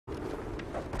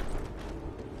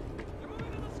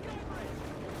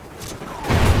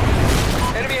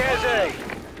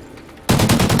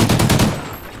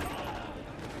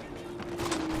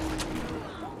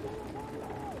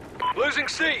Losing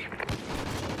C.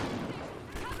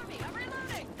 Cover me, I'm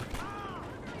reloading.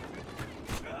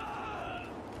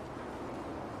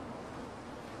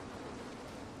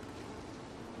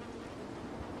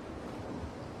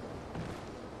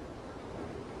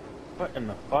 What in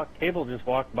the fuck? Cable just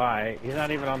walked by. He's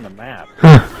not even on the map.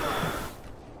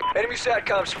 Enemy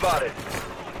SATCOM spotted.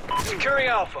 Securing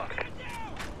Alpha.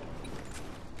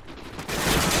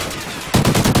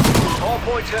 All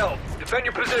points held. Defend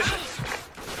your positions.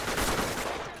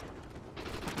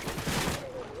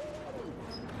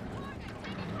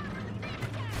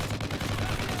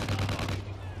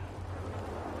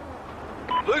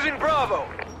 Losing Bravo.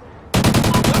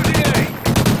 Losing A.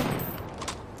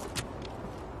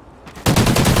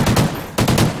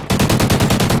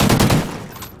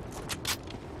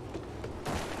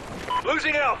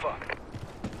 Losing Alpha.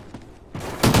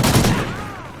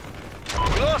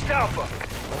 We lost Alpha.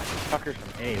 Fuckers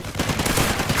from A.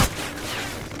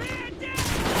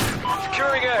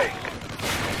 Securing A.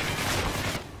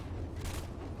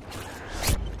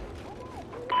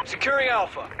 Securing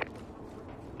Alpha.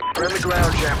 Friendly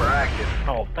ground jammer active.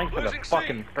 Oh, thanks for the Losing C.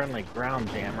 fucking friendly ground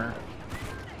jammer.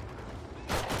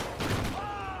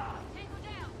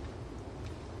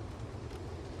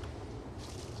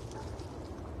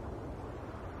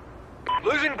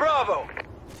 Losing Bravo.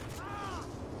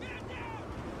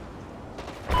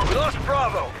 We lost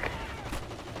Bravo.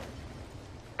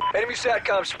 Enemy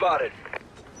SATCOM spotted.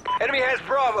 Enemy has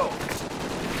Bravo.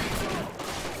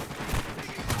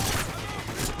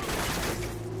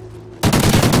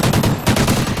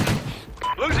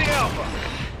 Losing Alpha.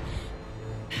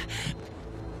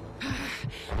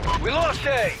 We lost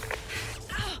A.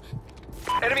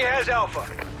 Enemy has Alpha.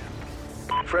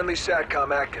 Friendly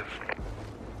SATCOM active.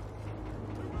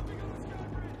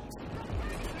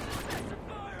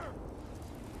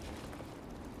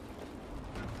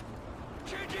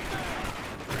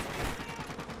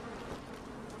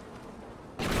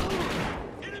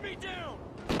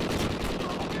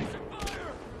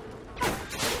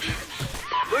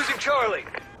 Losing Charlie.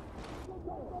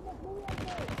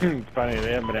 It's funny,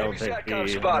 they haven't been able to Enemy take SATCOM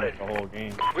B spotted. the whole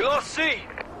game. We lost C.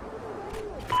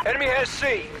 Enemy has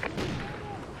C.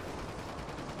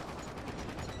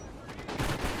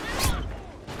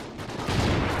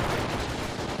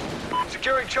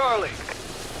 Securing Charlie.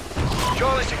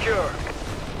 Charlie secure.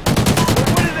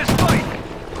 We're winning this fight.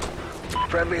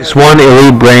 Friendly This one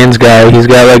elite brains guy, he's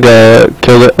got like a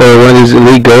kill or one of these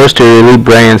elite ghost or elite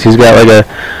brains. He's got like a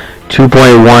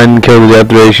 2.1 kill to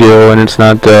death ratio, and it's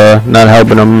not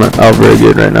helping him out very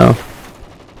good right now.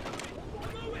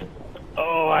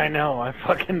 Oh, I know.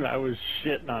 I was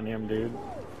shitting on him, dude.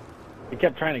 He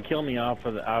kept trying to kill me out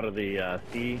of the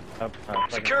C up.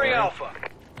 Securing Alpha.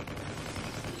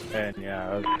 And yeah,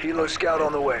 I was, Helo scout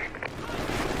on the way.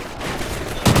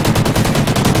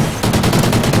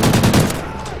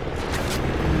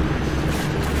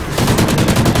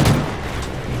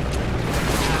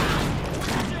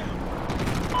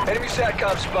 Enemy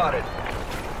SATCOM spotted.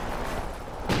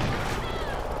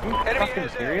 are you Enemy fucking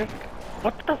has A. serious?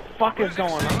 What the fuck is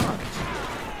going on?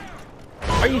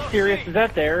 Are you serious? Is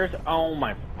that theirs? Oh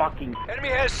my fucking. Enemy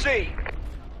has C.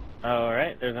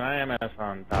 Alright, there's an IMS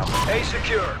on top. A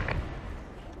secure.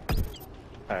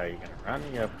 Are you gonna run,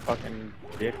 you fucking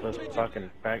dickless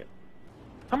fucking faggot?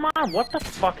 Come on, what the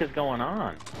fuck is going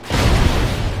on?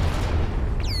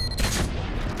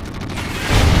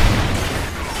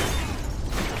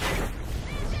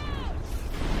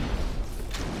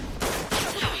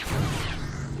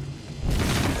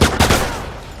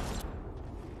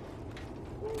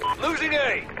 Losing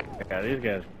A. Yeah, these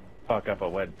guys fuck up a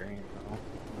wet dream, though.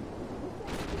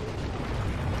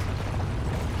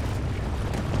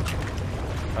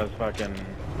 I was fucking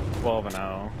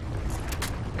 12-0.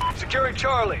 Securing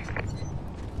Charlie.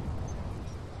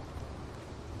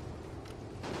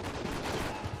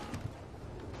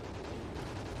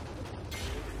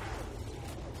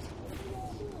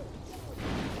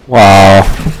 Wow.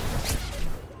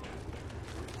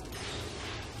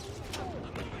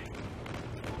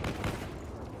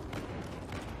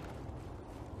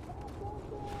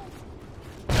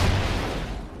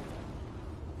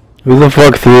 Who the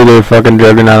fuck threw their fucking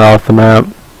juggernaut off the map?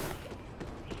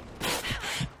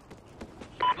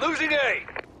 Losing A.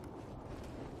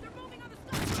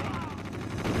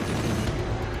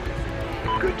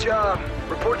 Good job.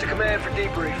 Report to command for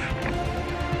debrief.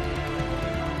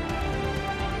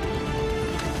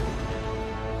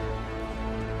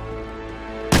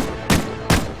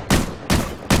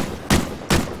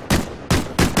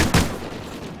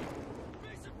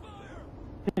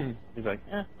 He's like,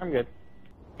 yeah, I'm good.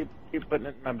 Keep putting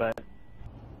it in my butt.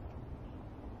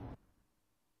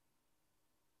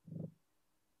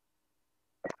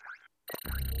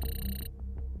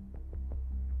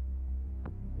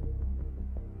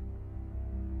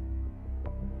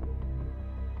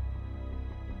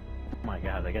 my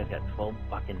god, that guy's got 12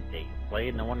 fucking days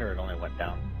played. No wonder it only went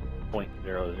down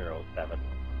 0.007.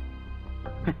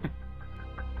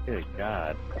 Good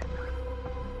god.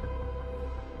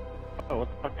 Oh, what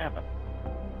the fuck happened?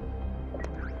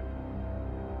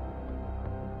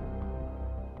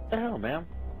 What the hell, man?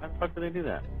 Why the fuck did they do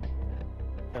that?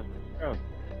 That's gross.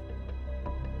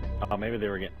 Oh, maybe they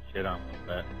were getting shit on a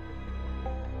little bit.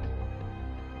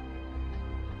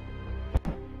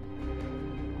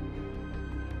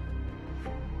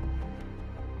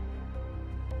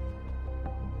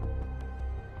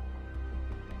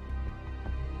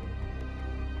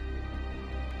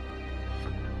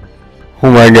 Oh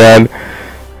my god.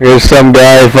 There's some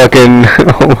guy fucking,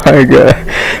 oh my god.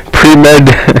 Pre-med.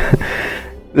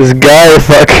 This guy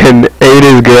fucking ate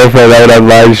his girlfriend out on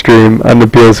live stream on the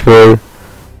PS4.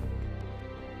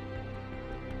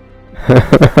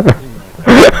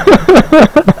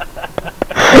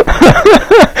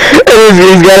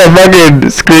 He's got a fucking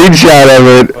screenshot of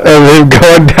it, of him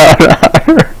going down on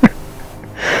her.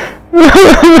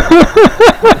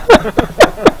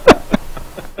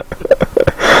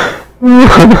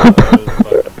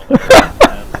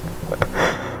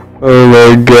 Oh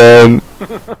my god.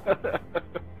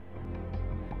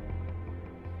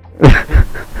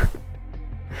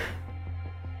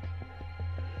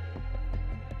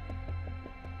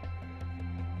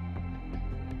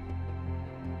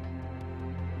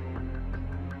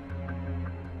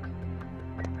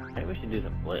 Maybe we should do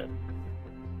some blitz.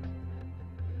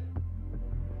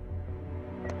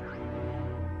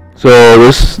 So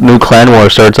this new clan war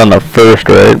starts on the 1st,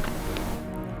 right?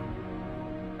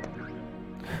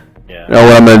 Yeah. You know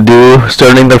what I'm gonna do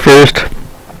starting the 1st?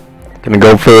 Gonna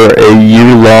go for a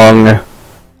year-long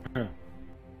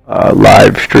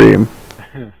live stream.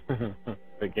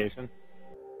 Vacation?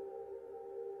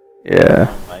 Yeah.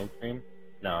 Live stream?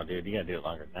 No, dude, you gotta do it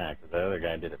longer than that, because the other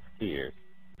guy did it for 2 years.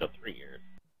 So 3 years.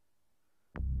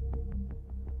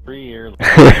 3 years.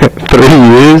 3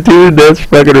 years, dude? That's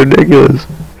fucking ridiculous.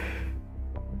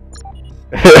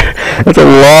 That's a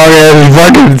long ass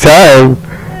fucking time.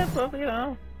 Yeah, so, you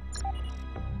know.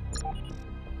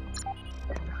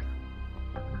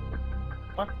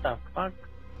 What the fuck?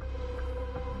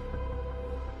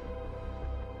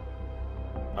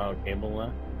 Oh, cable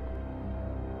left?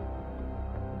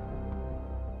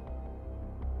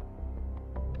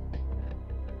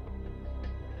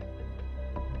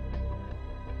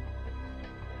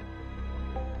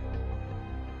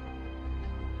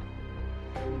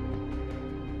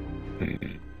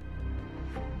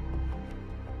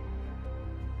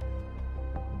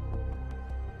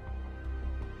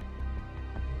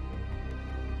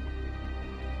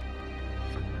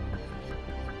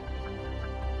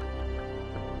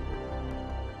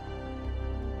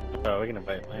 Oh, we can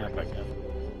invite Lamp, I guess.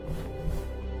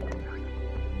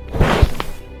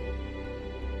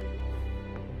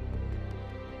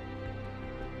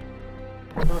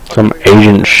 Some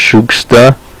Asian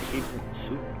shooksta. Agent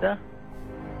Suda?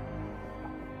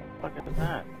 What the fuck is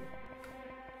that?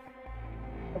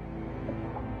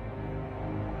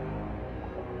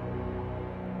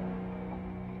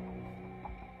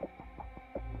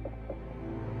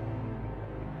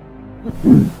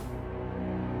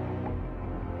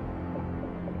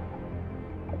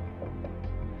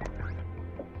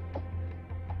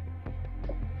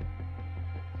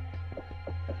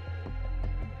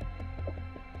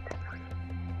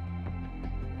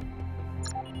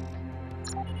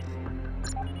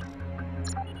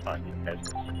 Oh, these guys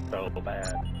are so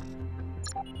bad.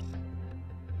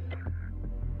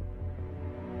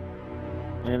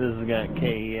 Yeah, this has got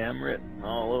KEM written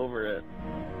all over it.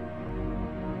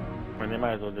 I mean, they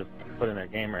might as well just put in their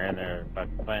gamer and their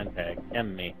fucking clan tag.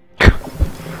 M me.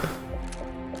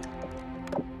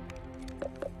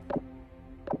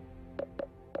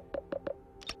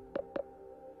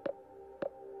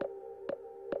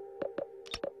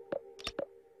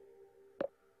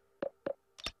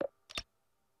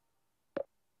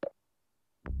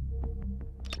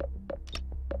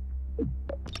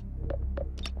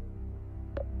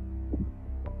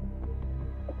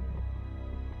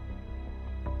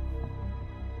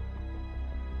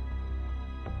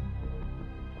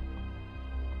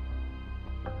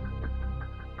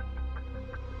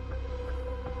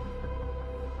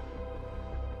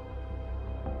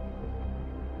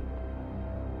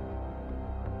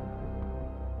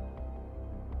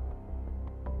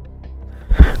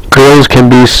 Girls can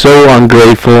be so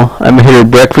ungrateful. I'm here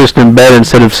breakfast in bed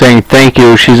instead of saying thank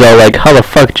you. She's all like, how the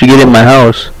fuck did you get in my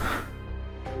house?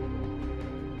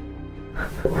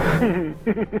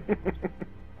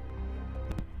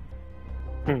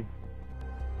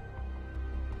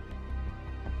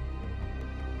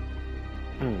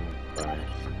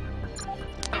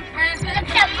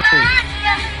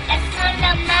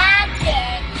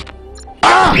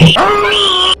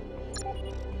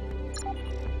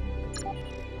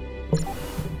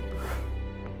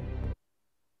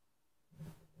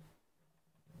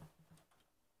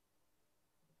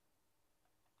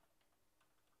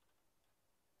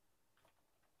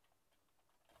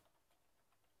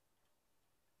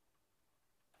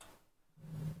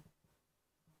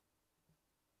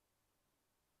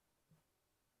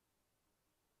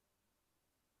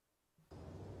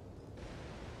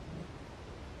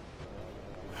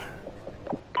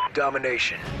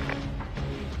 Domination.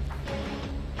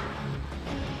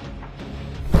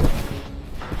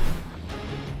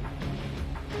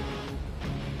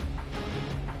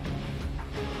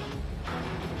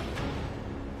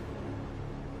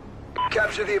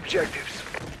 Capture the objectives.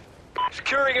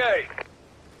 Securing A.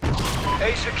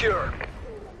 A secure.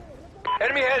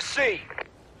 Enemy has C.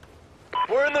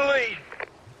 We're in the lead.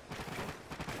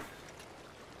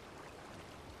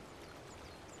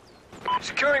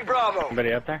 Securing Bravo.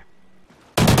 Anybody up there?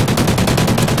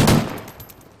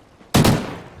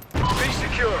 B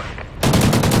secure.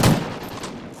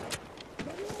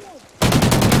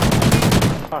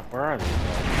 Fuck, where are they?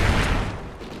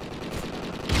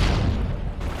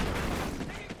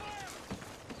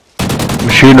 I'm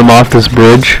shooting them off this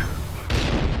bridge.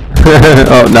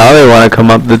 Oh, now they want to come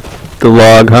up the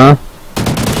log, huh?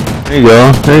 There you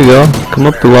go. There you go. Come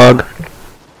up the log.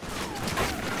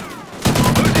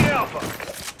 Losing Alpha.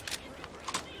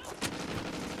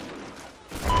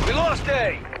 We lost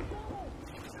A.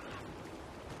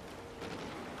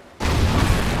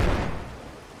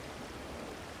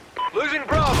 Losing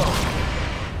Bravo.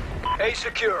 A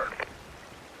secure.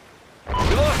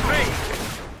 We lost B.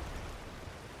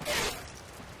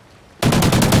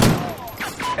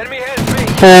 Enemy has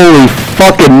B. Holy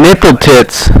fucking nipple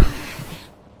tits.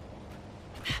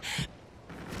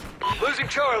 Losing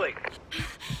Charlie.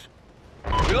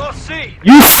 We lost C.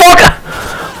 You fuck!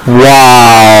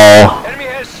 Wow. Enemy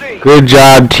has C. Good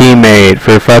job, teammate,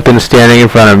 for fucking standing in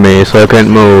front of me so I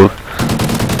couldn't move.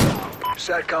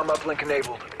 SATCOM uplink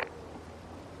enabled.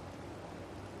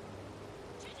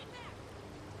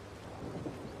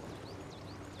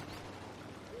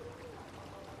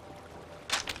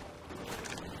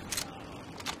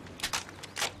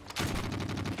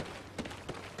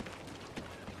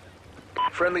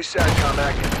 Friendly SATCOM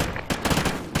active.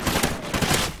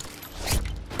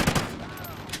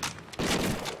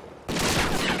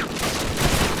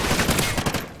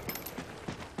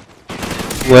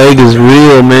 Leg is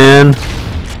real, man.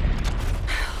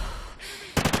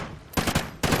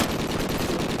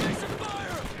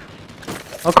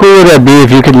 How cool would that be if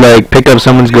you could like pick up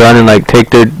someone's gun and like take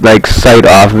their like sight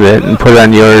off of it and put it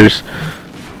on yours?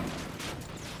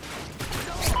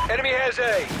 Enemy has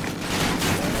A.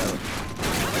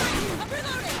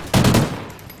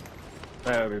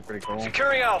 That would be pretty cool.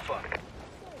 Securing Alpha.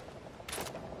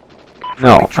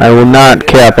 No, I will not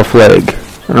cap a flag.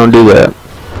 I don't do that.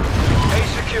 A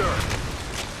secure.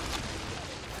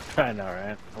 I know,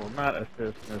 right? I will not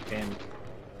assist in this game.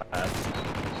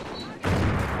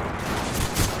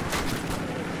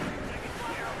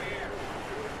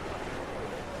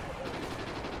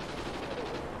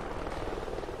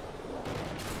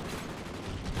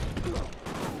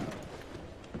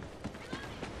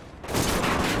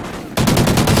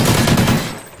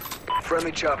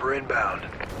 Friendly chopper inbound.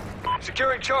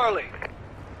 Securing Charlie.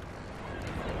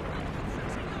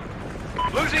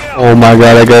 Losing Alpha. Oh my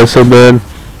god, that guy's so bad.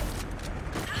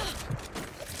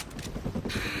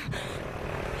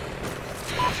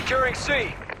 Securing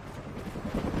C.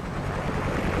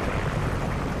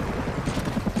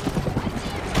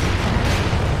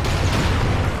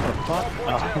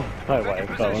 Oh, my wife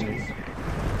calling me.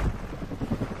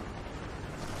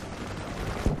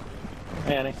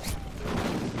 Hey, Annie.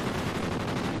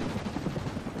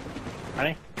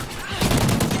 Honey?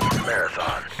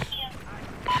 Marathon.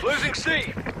 Losing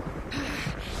C.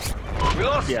 We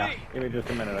lost Yeah, C. give me just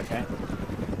a minute, okay?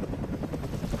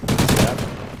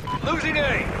 Losing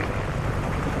A.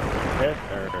 Hit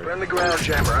or... Friendly ground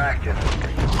jammer active.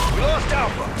 We lost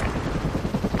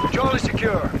Alpha. Charlie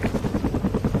secure.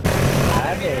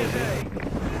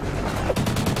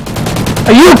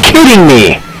 Are you kidding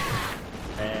me?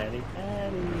 Patty,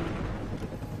 patty.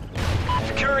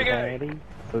 Securing A. Patty,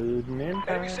 food and Enemy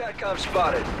empire. SATCOM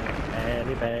spotted.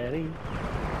 Patty, patty.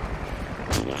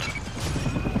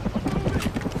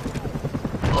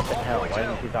 What the hell? Why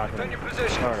didn't you talk to Defend me? your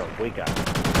position. Start a week out.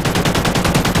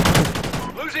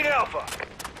 Losing Alpha.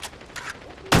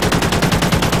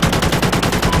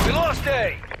 We lost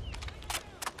A.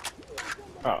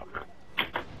 Oh.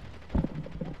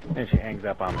 And she hangs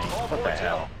up on me. All What the points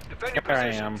hell? held. Defend your Here I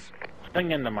am. positions.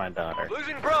 Sing into my daughter.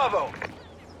 Losing Bravo.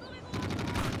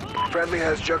 Friendly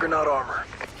has Juggernaut armor.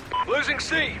 Losing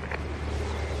C.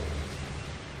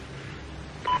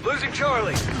 Losing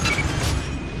Charlie.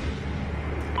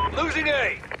 Losing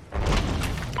A.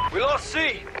 We lost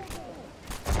C.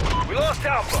 We lost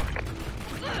Alpha.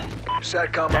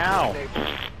 SATCOM Now.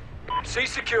 C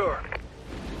secure.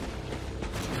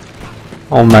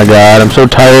 Oh my god, I'm so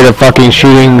tired of fucking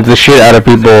shooting the shit out of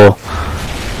people.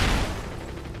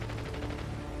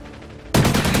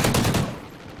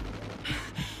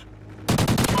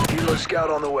 Helo scout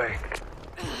on the way.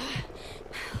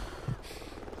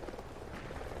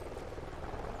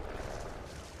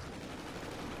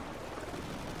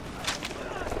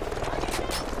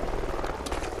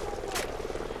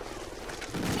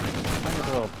 You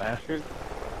little bastard.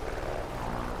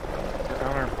 Get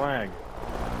on our flag.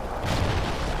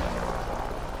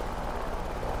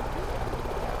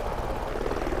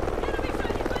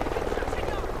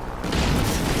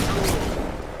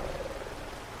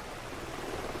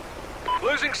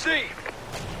 Losing C.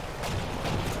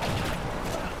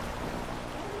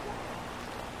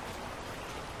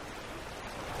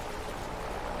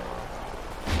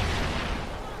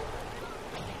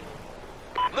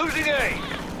 Losing A.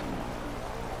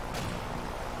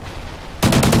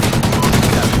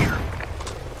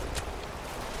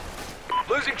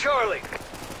 Losing Charlie.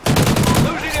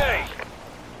 Losing A.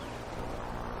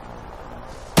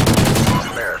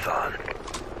 Marathon.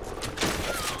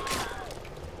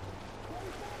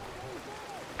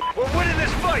 We're winning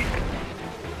this fight!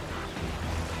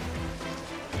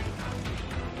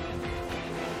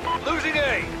 Losing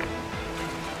A.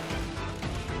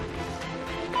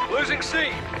 Losing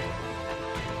C.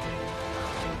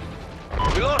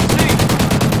 We lost C.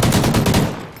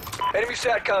 Enemy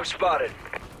SATCOM spotted.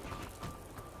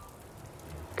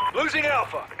 Losing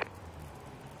Alpha.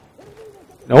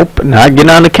 Nope, not getting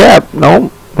on the cap.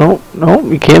 Nope, nope,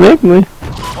 nope, you can't make me.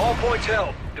 All points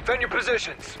held. Defend your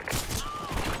positions.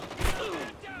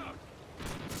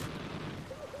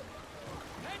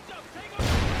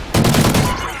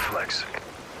 Reflex.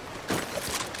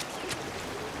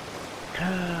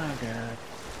 Oh god.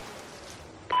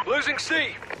 Losing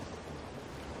C.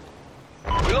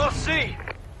 We lost C.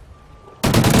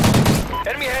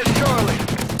 Enemy has Charlie.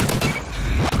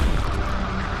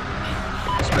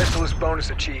 Specialist bonus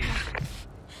achieved.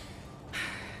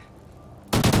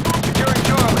 Securing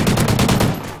Charlie.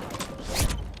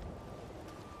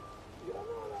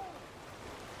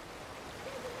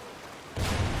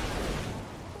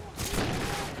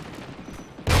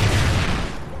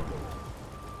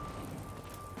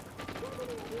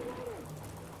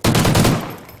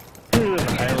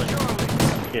 Island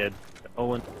kid.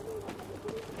 Owen.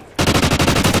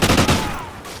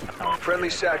 Friendly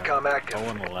SATCOM active.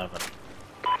 Owen 11.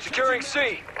 Securing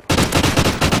C.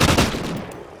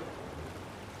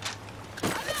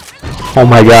 Oh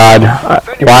my god.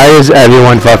 Why is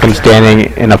everyone fucking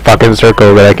standing in a fucking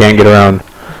circle that I can't get around?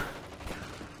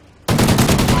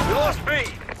 We lost B.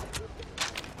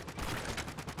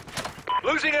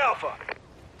 Losing Alpha.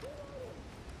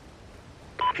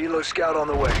 Helo scout on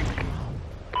the way.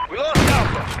 We lost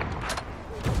Alpha.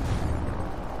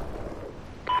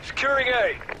 Securing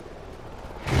A.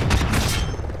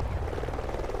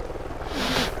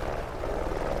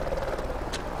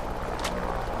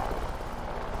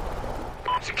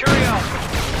 Securing Alpha.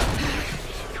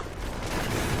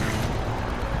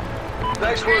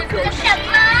 Nice work, Ghost.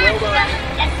 Well done.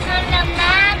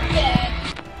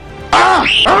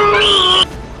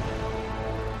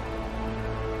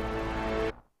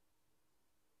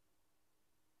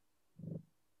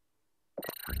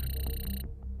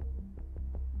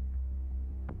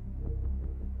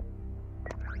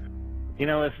 You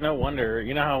know, it's no wonder.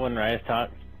 You know how when Rice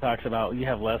talks about you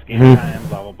have less game time,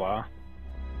 blah blah blah.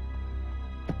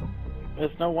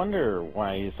 It's no wonder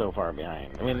why he's so far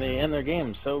behind. I mean, they end their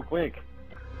games so quick.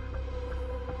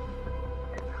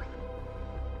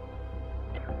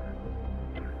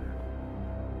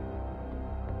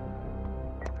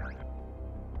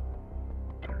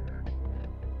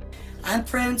 I'm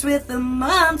friends with the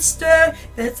monster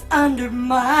that's under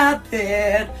my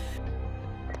bed.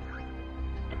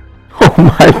 Oh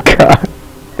my god.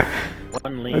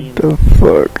 One lean. What the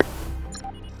fuck?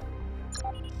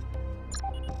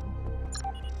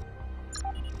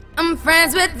 I'm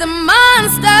friends with the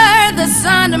monster that's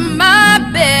under my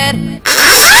bed.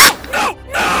 No!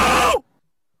 No!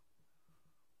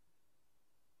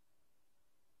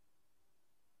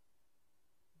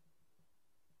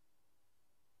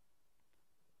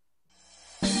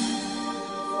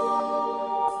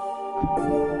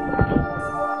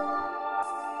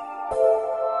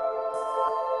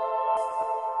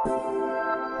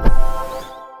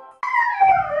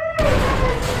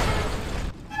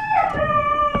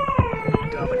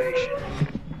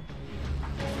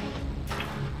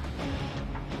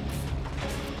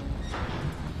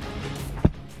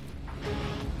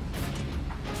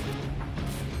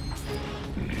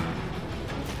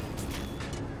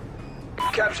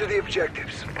 Capture the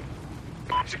objectives.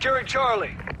 Securing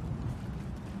Charlie.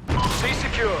 C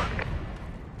secure.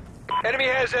 Enemy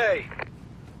has A.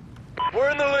 We're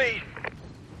in the lead.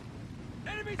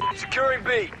 Securing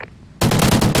B.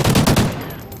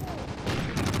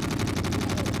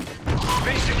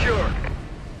 B secure.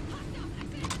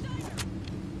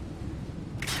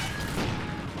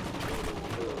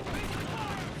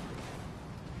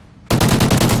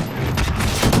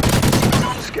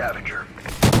 Scavenger.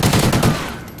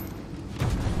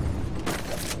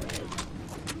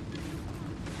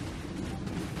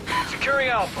 Securing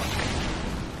Alpha.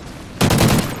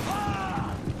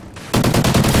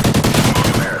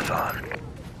 Marathon.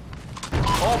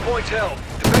 All points held.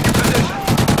 Defend your position.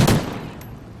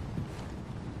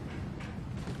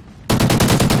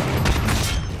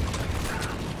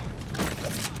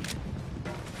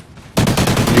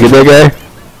 You get that guy?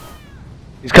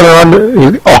 He's coming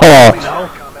on. Oh.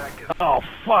 Oh,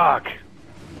 fuck!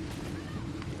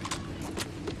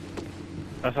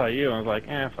 I saw you and I was like,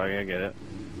 fuck, I get it.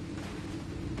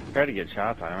 Tried to get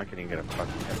shots on him, I couldn't even get a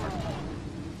fucking hit mark.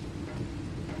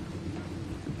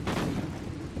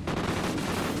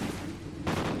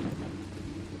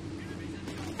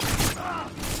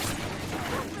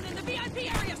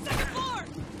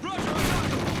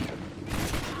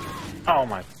 Oh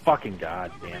my fucking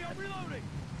god, damn it.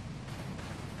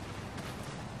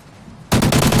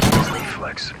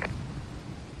 Reflex.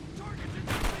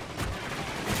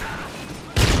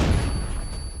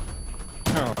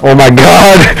 Oh my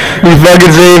god! You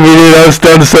fucking saved me, dude. I was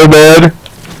stunned so bad.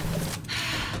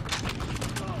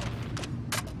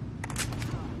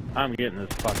 I'm getting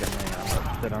this fucking thing. I'm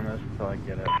gonna sit on this until I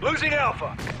get it. Losing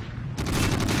Alpha.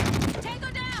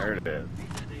 There it is.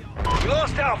 We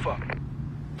lost Alpha.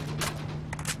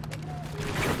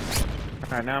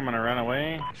 Alright, now I'm gonna run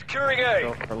away. Securing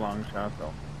Go A. for long shots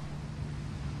though.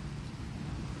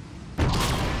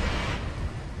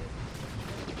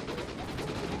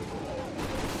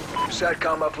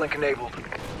 SATCOM uplink enabled.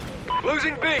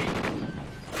 Losing B.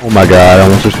 Oh my god, I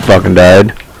almost just fucking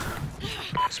died.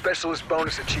 Specialist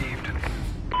bonus achieved.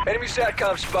 Enemy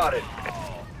SATCOM spotted.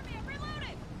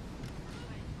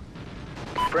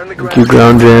 Friendly Thank you,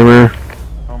 ground. ground jammer.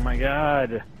 Oh my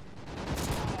god.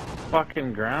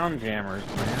 Fucking ground jammers,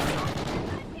 man.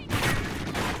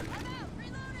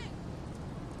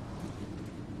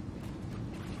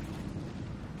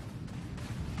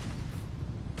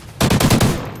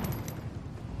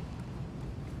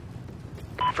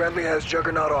 Friendly has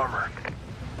Juggernaut armor.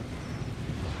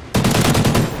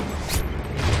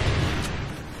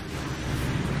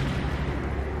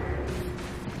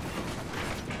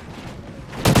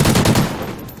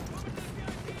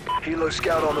 Helo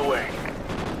scout on the way.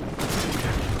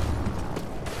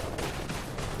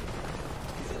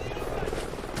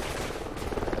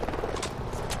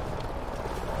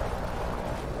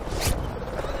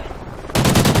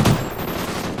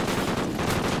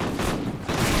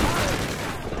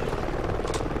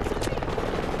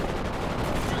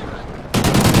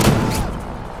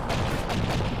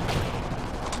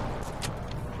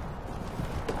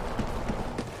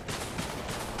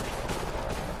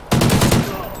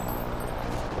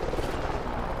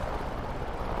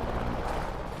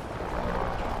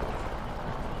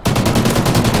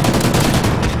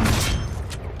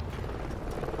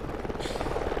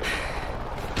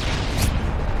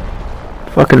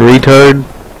 Fucking retard.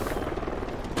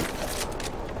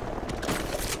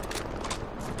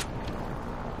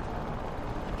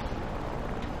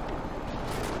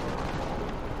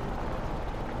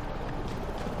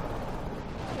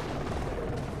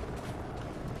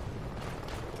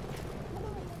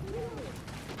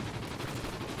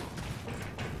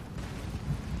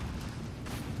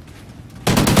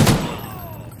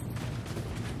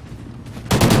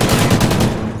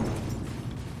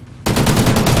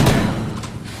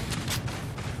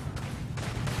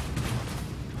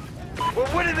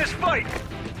 We're winning this fight!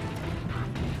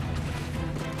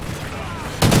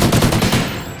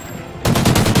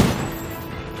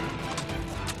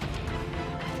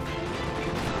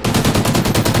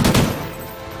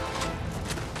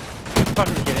 You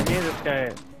fucking kidding me? This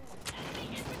guy.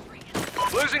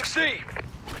 Losing C!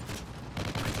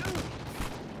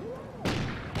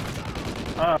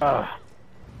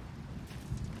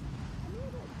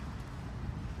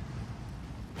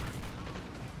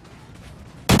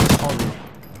 All these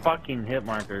fucking hit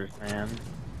markers, man.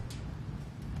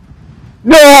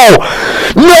 No!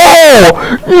 No!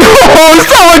 No!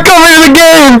 Someone come into the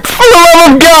game! For the love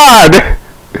of God!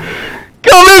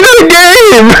 Come into the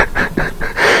game!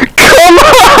 Come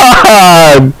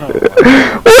on!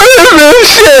 What is this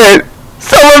shit?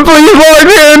 Someone please log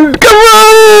in! Come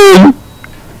on!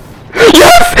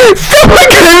 Yes! Someone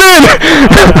get him in!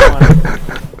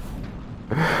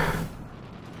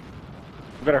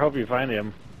 You better hope you find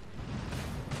him.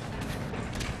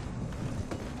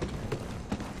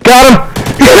 Got him!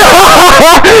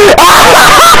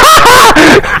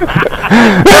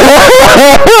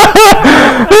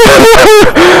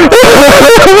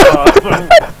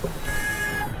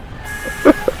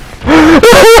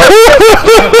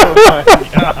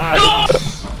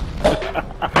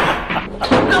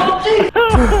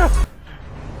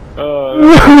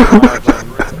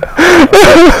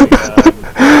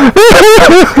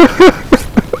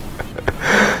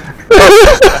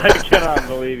 I cannot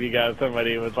believe you got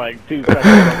somebody with like 2 seconds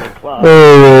on the clock.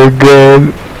 Oh my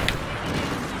god.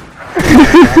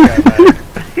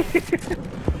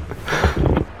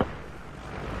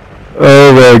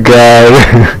 Oh my god.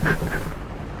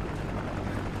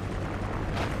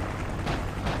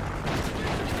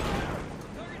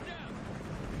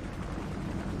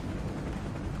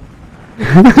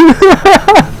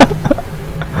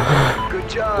 Good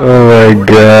job. Oh my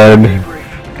god.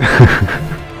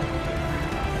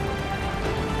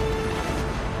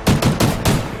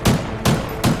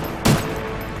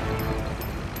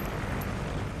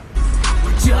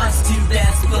 Just two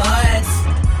best buds.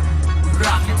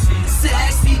 Rockin' two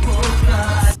sexy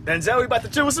polkas. Denzel, we about to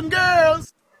chill with some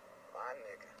girls.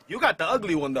 You got the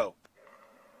ugly one though.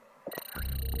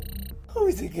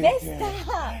 Who's a good girl?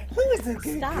 Stop. Who's a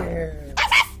good girl?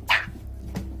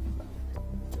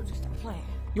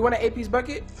 You want an 8-piece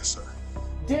bucket? Yes, sir.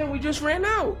 Damn, we just ran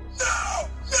out. No.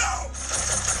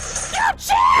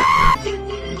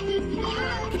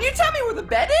 Can you tell me where the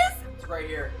bed is? It's right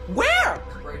here. Where?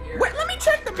 It's right here. Wait, let me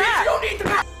check the map. You don't need the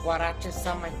map. Guarachas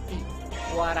on my feet.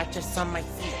 Guarachas on my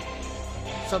feet.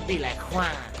 So be like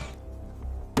Juan.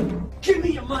 Give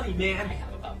me your money, man. I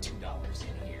have about $2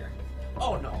 in here.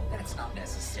 Oh no, that's not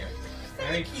necessary.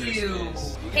 Thank you.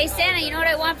 Hey Santa, you know what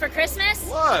I want for Christmas?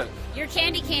 What? Your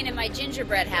candy cane in my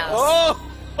gingerbread house. Oh!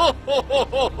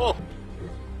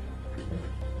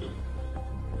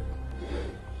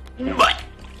 What?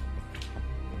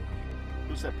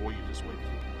 Who's that boy you just waved to?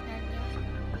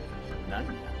 None?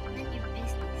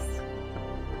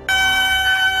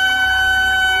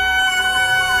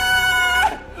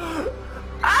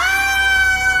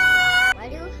 Why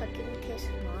do you hug and kiss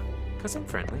mommy? Because I'm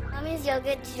friendly. Mommy's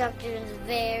yoga instructor is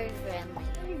very friendly.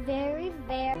 Very.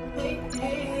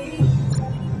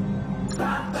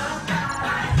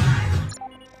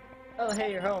 Oh,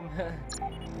 hey, you're home.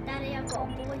 Daddy, I've got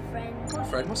a boyfriend.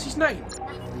 Boyfriend, what's his name?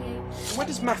 Matthew. Where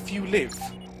does Matthew live?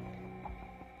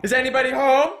 Is anybody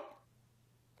home?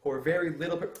 Or very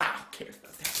little bit. Ah, who cares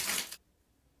about that?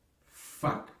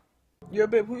 Fuck. Yo,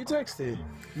 babe, who you texting?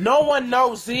 No one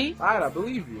knows, see? Alright, I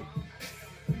believe you.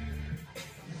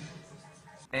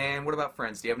 And what about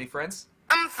friends? Do you have any friends?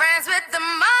 I'm friends with the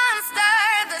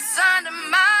monster that's under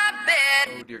my bed.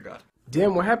 Oh dear God.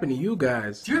 Damn, what happened to you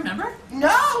guys? Do you remember?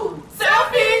 No!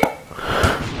 Selfie!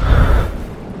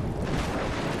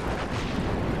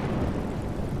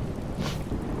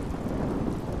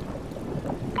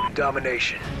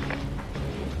 Domination.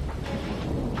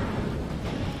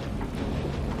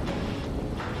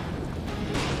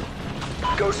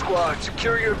 Go squad,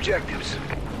 secure your objectives.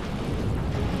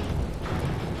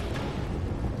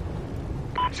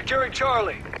 Securing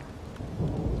Charlie.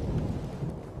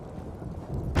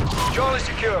 Charlie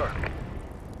secure.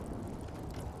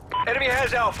 Enemy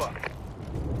has Alpha.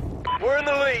 We're in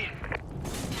the lead.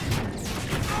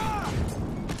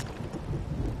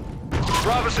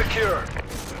 Bravo secure.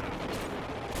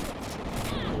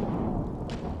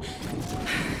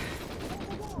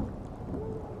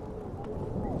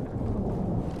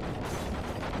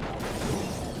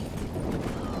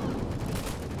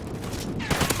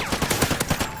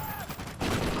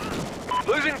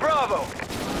 Losing Bravo.